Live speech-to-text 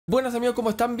Buenas amigos,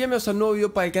 ¿cómo están? Bienvenidos a un nuevo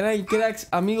video para el canal Cracks.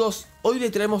 Amigos, hoy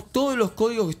les traemos todos los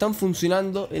códigos que están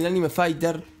funcionando en Anime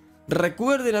Fighter.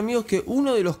 Recuerden amigos que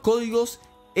uno de los códigos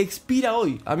expira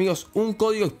hoy. Amigos, un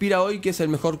código expira hoy, que es el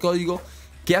mejor código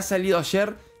que ha salido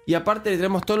ayer. Y aparte le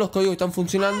traemos todos los códigos que están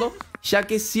funcionando, ya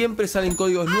que siempre salen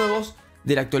códigos nuevos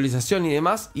de la actualización y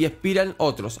demás, y expiran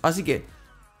otros. Así que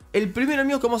el primero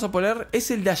amigos que vamos a poner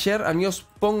es el de ayer. Amigos,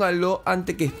 pónganlo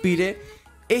antes que expire.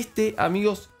 Este,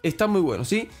 amigos, está muy bueno,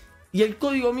 ¿sí? Y el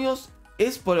código, amigos,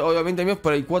 es por, obviamente, amigos,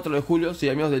 por el 4 de julio, ¿sí?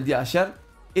 Amigos, del día de ayer.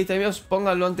 Este, amigos,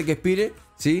 pónganlo antes que expire,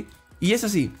 ¿sí? Y es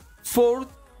así: 4th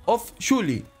of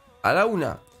July, a la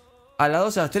 1, a las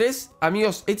 2, a las 3.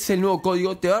 Amigos, este es el nuevo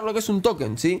código. Te va a dar lo que es un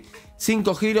token, ¿sí?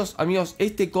 5 giros, amigos,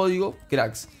 este código,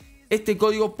 cracks. Este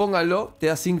código, pónganlo, te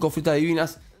da 5 frutas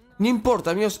divinas. No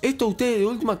importa, amigos, esto ustedes de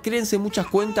última créense muchas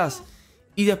cuentas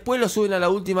y después lo suben a la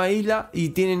última isla y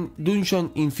tienen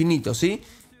dungeon infinito, ¿sí?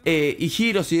 Y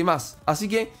giros y demás. Así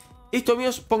que esto,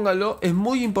 amigos, pónganlo. Es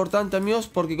muy importante, amigos,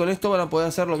 porque con esto van a poder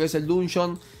hacer lo que es el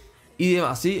dungeon y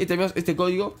demás, ¿sí? Amigos, este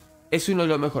código es uno de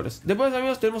los mejores. Después,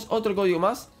 amigos, tenemos otro código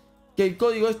más, que el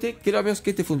código este, creo, amigos, que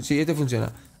este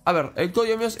funciona. A ver, el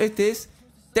código, amigos, este es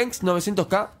Thanks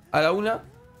 900k, a la 1,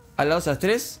 a las 2, a las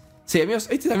 3. Sí, amigos,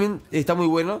 este también está muy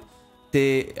bueno.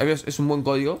 Amigos, es un buen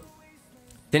código.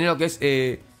 Tenés lo que es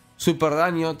super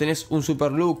daño, tenés un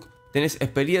super look, tenés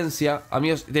experiencia,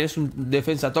 amigos, tenés un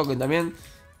defensa token también.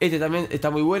 Este también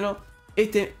está muy bueno.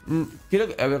 Este, creo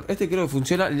que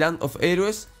funciona. Land of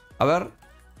Heroes. A ver,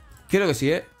 creo que sí,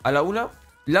 a la 1,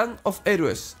 Land of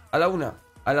Heroes, a la 1,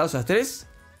 a la 2, a las 3.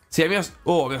 Sí, amigos,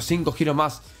 amigos, 5 giros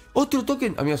más. Otro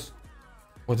token, amigos.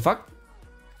 What the fuck.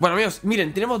 Bueno, amigos,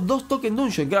 miren, tenemos 2 token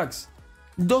dungeon, cracks.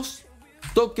 2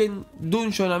 token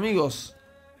dungeon, amigos.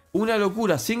 Una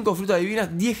locura, 5 frutas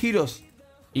divinas, 10 giros.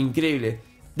 Increíble.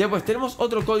 Después tenemos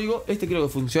otro código, este creo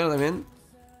que funciona también,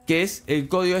 que es el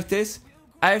código, este es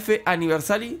AF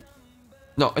Anniversary.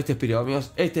 No, este expiró,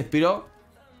 amigos, este expiró.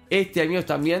 Este, amigos,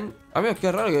 también. Amigos, qué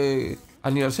raro que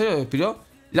aniversario expiró.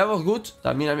 Lavos Goods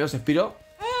también, amigos, expiró.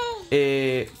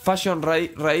 Fashion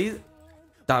Raid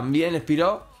también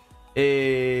expiró.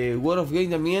 World of Game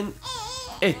también.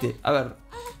 Este, a ver,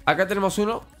 acá tenemos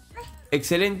uno.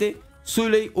 Excelente.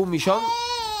 Zuley 1 millón.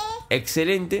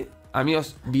 Excelente,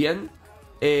 amigos, bien.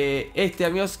 Este,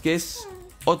 amigos, que es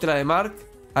otra de Mark,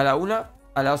 a la 1,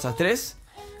 a la 2, a las 3.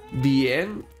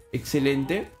 Bien,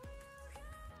 excelente.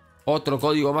 Otro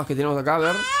código más que tenemos acá, a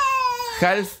ver.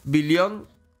 Half Billion,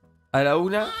 a la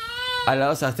 1, a la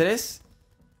 2, a las 3.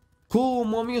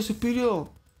 ¿Cómo, amigos, expiró?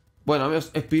 Bueno,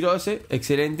 amigos, expiró ese,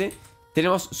 excelente.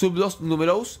 Tenemos Sub 2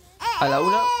 nuevos, a la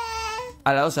 1,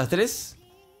 a la 2, a las 3.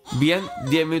 Bien,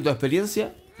 10 minutos de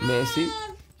experiencia, me decís.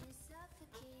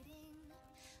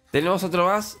 Tenemos otro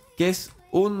más, que es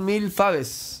un 1000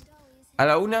 faves, a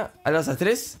la 1, a las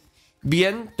 3.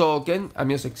 Bien, token,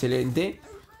 amigos, excelente.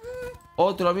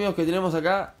 Otro, amigos, que tenemos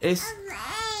acá es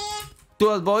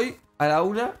Toad Boy, a la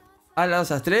 1, a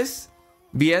las 3.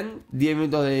 Bien, 10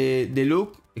 minutos de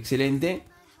look, excelente.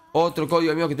 Otro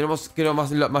código, amigos, que tenemos, creo,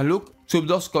 más look, Sub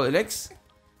 2 Codex.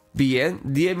 Bien,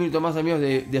 10 minutos más, amigos,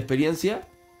 de experiencia,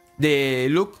 de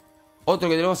look. Otro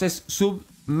que tenemos es Sub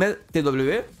Med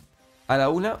TW, a la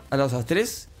 1, a las 2, a las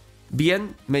 3.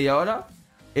 Bien, media hora.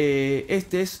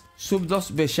 Este es Sub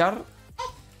 2 Bellar.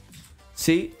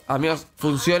 Sí, amigos,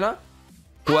 funciona.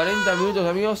 40 minutos,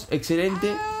 amigos,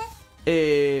 excelente.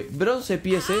 Bronce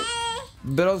piece.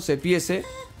 Bronce piece.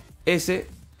 Ese.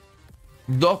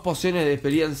 2 pociones de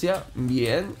experiencia.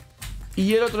 Bien.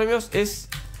 Y el otro, amigos, es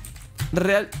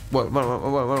Real.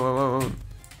 Bueno.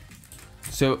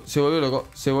 Se volvió loco.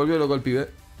 Se volvió loco el pibe.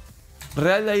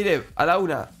 Real Direct, a la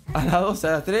 1, a las 2,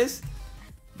 a las 3.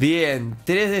 Bien,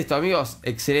 3 de esto, amigos.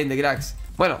 Excelente, cracks.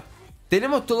 Bueno,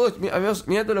 tenemos todo esto, amigos.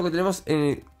 Mirad todo lo que tenemos.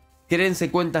 Créense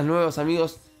cuentas nuevas,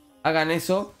 amigos. Hagan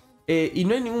eso. Y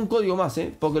no hay ningún código más,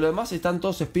 porque los demás están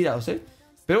todos expirados,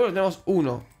 Pero bueno, tenemos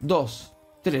 1, 2,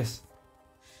 3,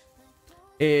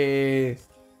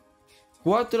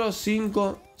 4,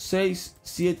 5, 6,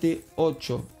 7,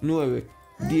 8, 9,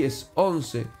 10,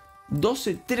 11,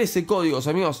 12, 13 códigos,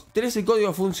 amigos. 13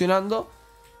 códigos funcionando.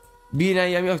 Bien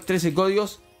ahí, amigos, 13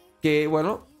 códigos. Que,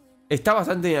 bueno, está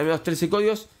bastante bien, amigos. 13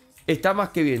 códigos, está más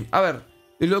que bien. A ver,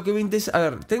 lo que me interesa. A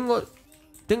ver,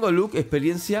 tengo look,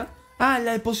 experiencia. Ah,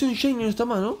 la de poción Shiny no está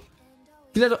mal, ¿no?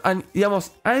 Claro,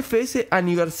 digamos, AFS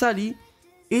Anniversary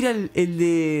era el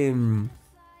de...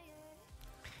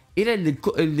 Era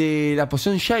el de la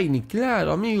poción Shiny.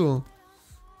 Claro, amigo.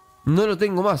 No lo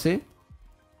tengo más,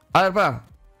 A ver, pará.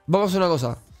 Vamos a hacer una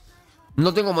cosa.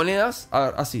 No tengo monedas. A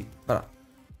ver, así, pará.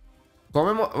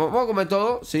 Vamos a comer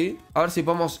todo, ¿sí? A ver si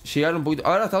podemos llegar un poquito.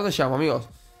 A ver hasta dónde llegamos, amigos.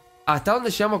 ¿Hasta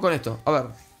dónde llegamos con esto? A ver.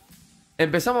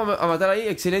 Empezamos a matar ahí,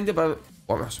 excelente.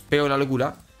 Vamos, pega una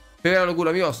locura. Pega una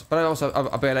locura, amigos. Para vamos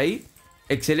a pegar ahí.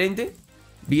 Excelente.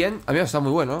 Bien, amigos, está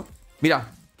muy bueno.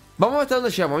 Mira, vamos hasta dónde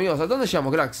llegamos, amigos. ¿Hasta dónde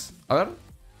llegamos, cracks? A ver.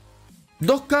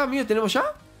 2K, amigos, ¿tenemos ya?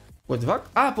 What the fuck?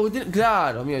 Ah, porque tiene...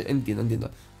 Claro, amigos, entiendo.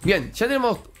 Bien, ya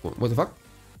tenemos... What the fuck?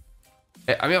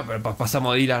 Amigos, pero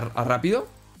pasamos de ir a rápido.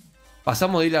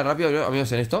 Pasamos de ir a rápido,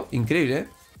 amigos, en esto. Increíble, ¿eh?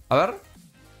 A ver.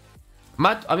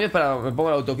 Amigos, espera, me pongo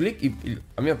el autoclick y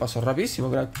amigos, paso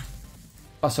rapidísimo, crack.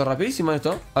 Paso rapidísimo en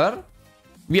esto. A ver.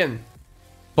 Bien.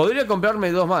 Podría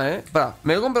comprarme 2 más, ¿eh? Espera,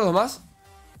 me compro 2 más.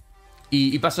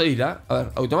 Y paso de isla. A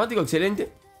ver, automático,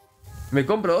 excelente. Me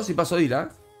compro 2 y paso de isla.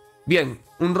 Bien,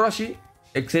 un Roshi,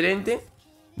 excelente.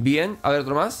 Bien, a ver,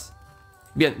 otro más.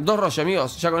 Bien, 2 Roshi,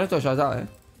 amigos. Ya con esto ya está,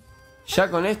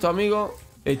 Ya con esto, amigo,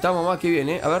 estamos más que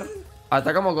bien, A ver,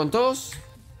 atacamos con todos.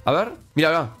 A ver,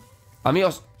 mira,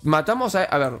 amigos, matamos a...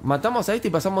 A ver, matamos a este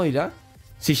y pasamos de isla.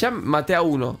 Si ya maté a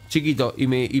uno, chiquito, y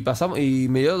me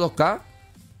dio 2K,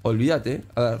 olvídate.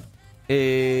 A ver,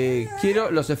 quiero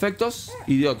los efectos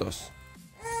y de otros.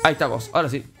 Ahí estamos, ahora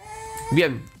sí.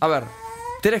 Bien, a ver,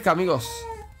 3K, amigos.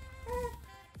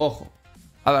 Ojo.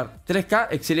 A ver, 3K,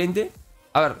 excelente.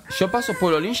 A ver, ¿yo paso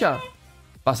por los ninja?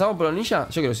 ¿Pasamos por los ninja?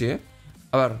 Yo creo que sí,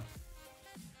 A ver.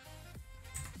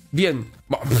 Bien.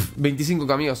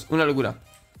 25K, amigos, una locura.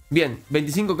 Bien,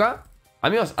 25K.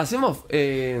 Amigos, hacemos...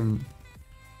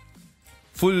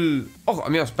 full... Ojo,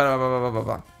 amigos,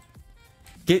 para.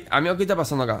 ¿Qué? Amigo, ¿qué está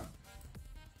pasando acá?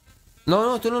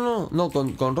 No, esto no,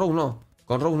 con Rose no.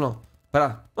 Con Rose no.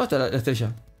 Pará, ¿dónde está la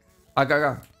estrella?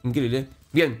 Acá. Increíble,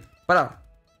 Bien, pará.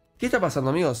 ¿Qué está pasando,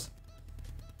 amigos?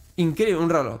 Increíble, un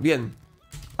raro. Bien.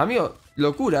 Amigo,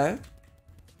 locura,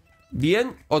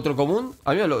 Bien, otro común.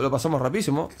 Amigo, lo pasamos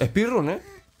rapidísimo. Speedrun,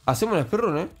 Hacemos un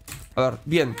speedrun, A ver,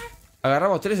 bien.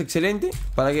 Agarramos 3, excelente.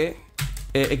 Para que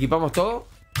equipamos todo.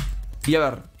 Y a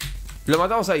ver, lo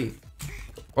matamos ahí.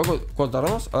 ¿Cuánto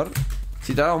tardamos? A ver.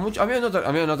 Si tardamos mucho. Amigos, no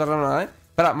tardamos nada,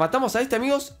 Pará, matamos a este,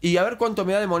 amigos. Y a ver cuánto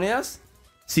me da de monedas.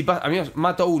 Si amigos,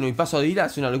 mato uno y paso de ira,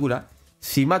 es una locura.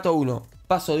 Si mato uno,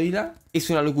 paso de ira, es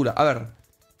una locura. A ver,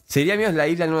 sería, amigos, la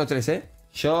isla número 3,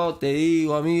 Yo te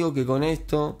digo, amigo, que con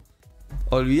esto...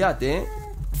 Olvídate,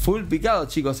 Full picado,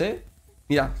 chicos,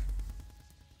 Mirá.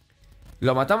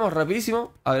 Lo matamos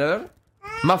rapidísimo. A ver.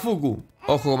 Mafuku.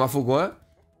 Ojo con Mafuku,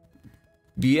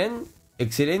 Bien,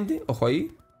 excelente, ojo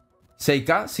ahí.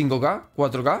 6K, 5K,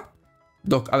 4K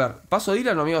 2K, a ver, paso de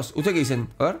ira, no, amigos. ¿Ustedes qué dicen?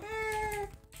 A ver.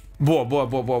 Buah,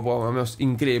 amigos,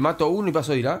 increíble. Mato uno y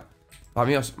paso de ira.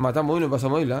 Amigos, matamos uno y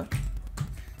pasamos de ira.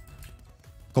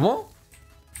 ¿Cómo?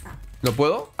 ¿Lo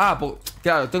puedo? Ah,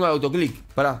 claro, tengo el autoclick.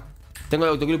 Pará, tengo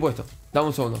el autoclick puesto. Dame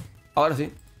un segundo. Ahora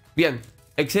sí. Bien,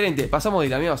 excelente, pasamos de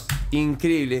ira, amigos.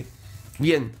 Increíble.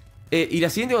 Bien, y la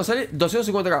siguiente cuando sale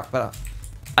 250K, pará.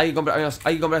 Hay que comprar, amigos,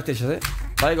 hay que comprar estrellas,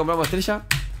 Para que compramos estrella.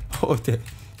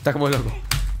 Está como loco.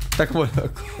 Está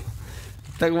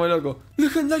como loco.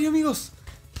 Legendario, amigos.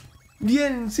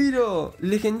 Bien, Ciro.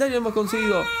 Legendario hemos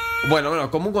conseguido.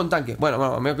 Bueno, común con tanque.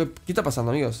 Bueno, ¿qué está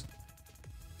pasando, amigos?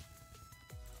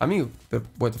 Amigo, pero,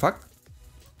 what the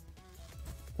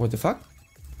fuck?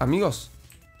 Amigos,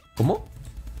 ¿cómo?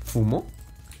 ¿Fumo?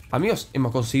 Amigos,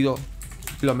 hemos conseguido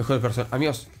los mejores personajes.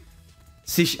 Amigos,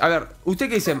 sí, a ver, ¿usted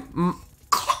qué dicen?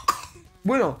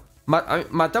 Bueno,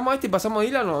 matamos a este y pasamos de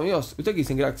isla, ¿no, amigos? ¿Ustedes qué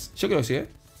dicen, cracks? Yo creo que sí,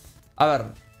 A ver.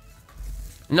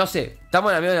 No sé,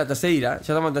 estamos en la medio de la tercera isla. Ya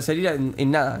estamos en la tercera isla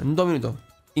en nada, en 2 minutos.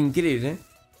 Increíble,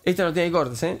 Esto no tiene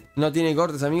cortes, No tiene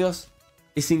cortes, amigos.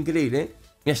 Es increíble,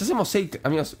 Mira, ya hacemos 6,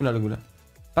 amigos, una locura.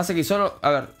 Pasa que solo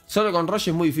con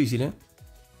Roche es muy difícil,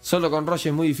 Solo con Roche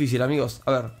es muy difícil, amigos.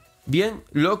 A ver, bien,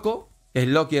 loco. Es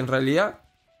Loki en realidad.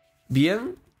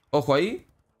 Bien, ojo ahí.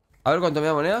 A ver cuánto me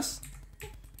da monedas.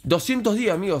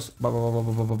 210, amigos.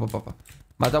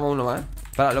 Matamos uno más,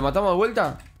 Pará, lo matamos de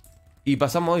vuelta y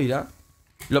pasamos de ira.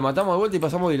 Lo matamos de vuelta y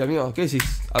pasamos de ira, amigos. ¿Qué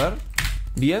decís? A ver.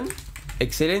 Bien.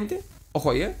 Excelente.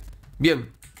 Ojo ahí,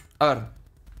 Bien. A ver.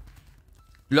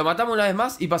 Lo matamos una vez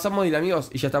más y pasamos de ira, amigos.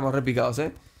 Y ya estamos repicados,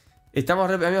 Estamos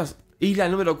amigos. Isla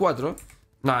número 4.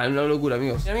 No, es una locura,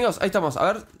 amigos. Y, amigos, ahí estamos. A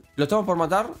ver. Lo estamos por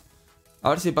matar. A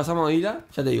ver si pasamos de ira.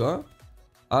 Ya te digo,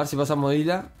 A ver si pasamos de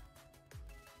ira.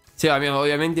 Sí, amigos,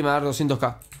 obviamente me va a dar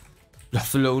 200K.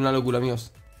 Una locura,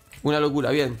 amigos. Una locura,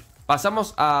 bien.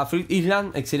 Pasamos a Fruit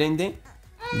Island, excelente.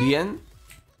 Bien.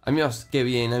 Amigos, qué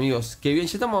bien, amigos. Qué bien,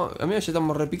 ya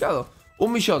estamos repicados.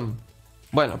 1 millón.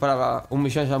 Bueno, para 1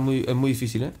 millón ya es muy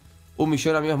difícil, 1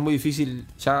 millón, amigos, es muy difícil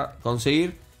ya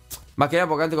conseguir. Más que nada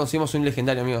porque antes conseguimos un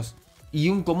legendario, amigos. Y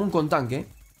un común con tanque.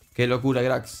 Qué locura,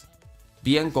 cracks.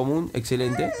 Bien, común,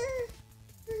 excelente.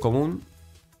 Común.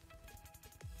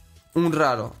 un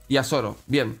raro y a Zoro.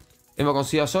 Bien, hemos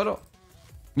conseguido a Zoro.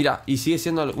 Mira, y sigue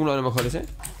siendo uno de los mejores,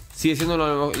 Sigue siendo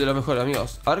uno de los mejores,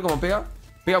 amigos. A ver cómo pega.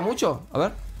 ¿Pega mucho? A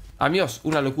ver. Amigos,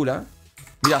 una locura,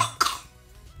 Mirá.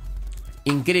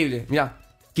 Increíble, mirá.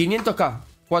 500k,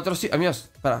 400... Amigos,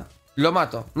 para, lo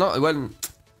mato. No, igual,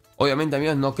 obviamente,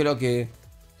 amigos, no creo que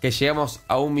lleguemos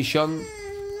a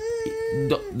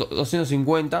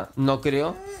 1.250.000. No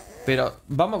creo. Pero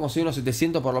vamos a conseguir unos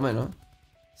 700 por lo menos.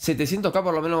 700k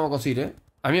por lo menos vamos a conseguir,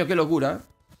 Amigos, qué locura.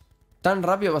 Tan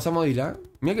rápido pasamos de isla.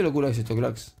 Mirá qué locura es esto,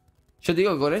 cracks. Yo te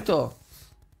digo que con esto...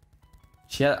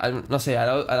 no sé, a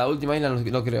la última isla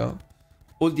no creo.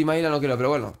 Última isla no creo, pero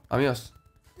bueno, amigos,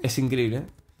 es increíble,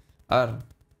 A ver,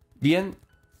 bien.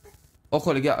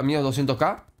 Ojo, le queda, amigos,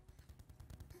 200k.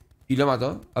 Y lo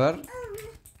mato, a ver.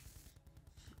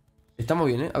 Estamos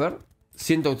bien, A ver,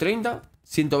 130,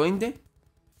 120.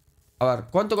 A ver,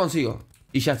 ¿cuánto consigo?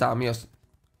 Y ya está, amigos.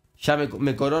 Ya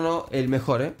me corono el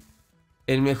mejor,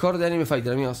 El mejor de Anime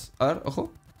Fighter, amigos. A ver,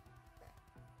 ojo.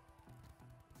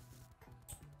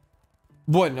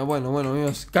 Bueno,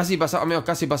 amigos. Casi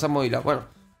pasamos de isla. Bueno,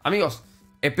 amigos,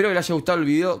 espero que les haya gustado el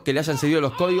video, que les hayan seguido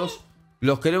los códigos.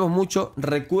 Los queremos mucho.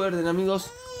 Recuerden, amigos,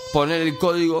 poner el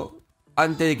código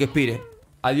antes de que expire.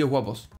 Adiós, guapos.